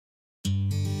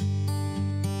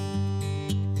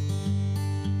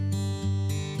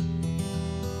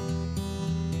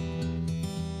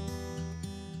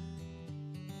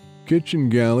kitchen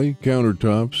galley,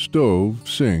 countertop, stove,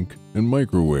 sink, and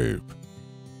microwave.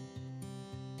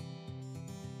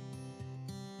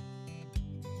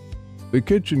 The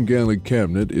kitchen galley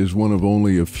cabinet is one of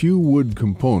only a few wood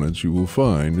components you will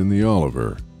find in the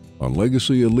Oliver. On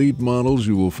Legacy Elite models,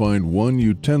 you will find one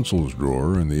utensils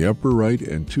drawer in the upper right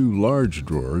and two large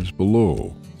drawers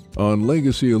below. On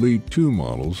Legacy Elite 2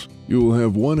 models, you will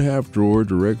have one half drawer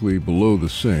directly below the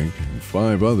sink and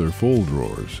 5 other full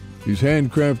drawers. These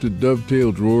handcrafted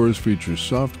dovetail drawers feature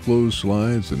soft close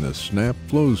slides and a snap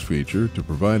close feature to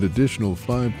provide additional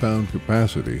 5-pound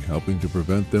capacity, helping to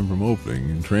prevent them from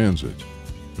opening in transit.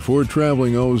 Before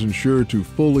traveling, always ensure to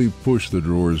fully push the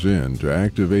drawers in to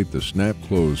activate the snap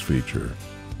close feature.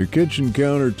 The kitchen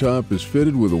countertop is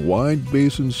fitted with a wide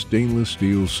basin stainless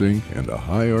steel sink and a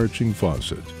high arching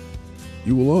faucet.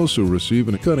 You will also receive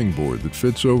a cutting board that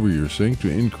fits over your sink to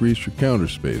increase your counter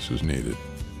space as needed.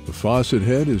 The faucet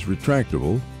head is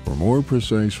retractable for more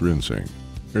precise rinsing.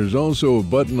 There's also a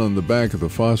button on the back of the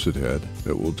faucet head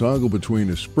that will toggle between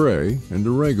a spray and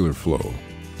a regular flow.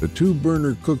 The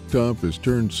 2-burner cooktop is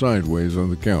turned sideways on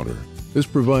the counter. This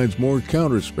provides more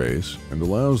counter space and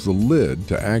allows the lid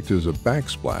to act as a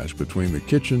backsplash between the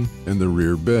kitchen and the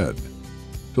rear bed.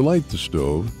 To light the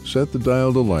stove, set the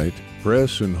dial to light,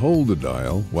 press and hold the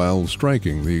dial while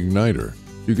striking the igniter.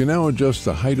 You can now adjust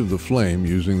the height of the flame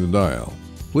using the dial.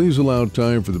 Please allow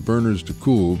time for the burners to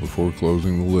cool before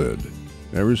closing the lid.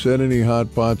 Never set any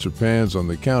hot pots or pans on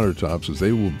the countertops as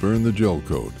they will burn the gel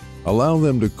coat. Allow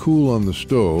them to cool on the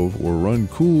stove or run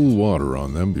cool water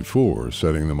on them before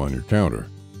setting them on your counter.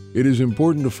 It is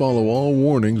important to follow all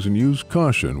warnings and use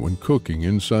caution when cooking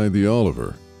inside the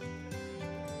Oliver.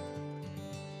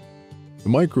 The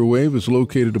microwave is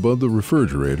located above the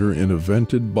refrigerator in a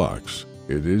vented box.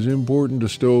 It is important to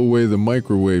stow away the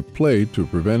microwave plate to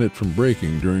prevent it from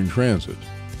breaking during transit.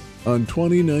 On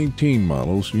 2019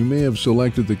 models, you may have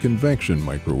selected the convection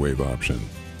microwave option.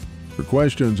 For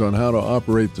questions on how to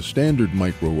operate the standard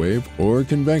microwave or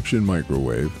convection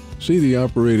microwave, see the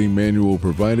operating manual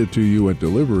provided to you at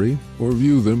delivery or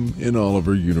view them in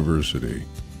Oliver University.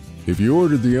 If you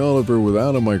ordered the Oliver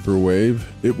without a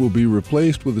microwave, it will be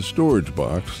replaced with a storage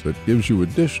box that gives you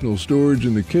additional storage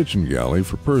in the kitchen galley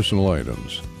for personal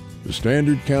items. The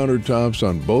standard countertops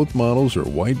on both models are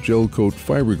white gel coat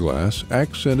fiberglass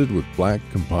accented with black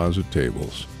composite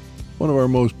tables. One of our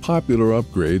most popular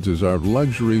upgrades is our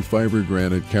luxury fiber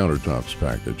granite countertops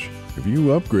package. If you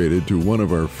upgraded to one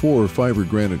of our 4 fiber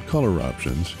granite color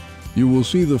options, you will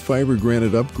see the fiber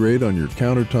granite upgrade on your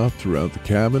countertop throughout the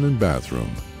cabin and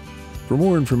bathroom. For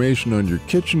more information on your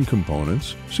kitchen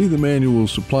components, see the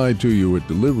manuals supplied to you at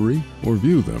delivery or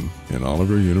view them in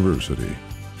Oliver University.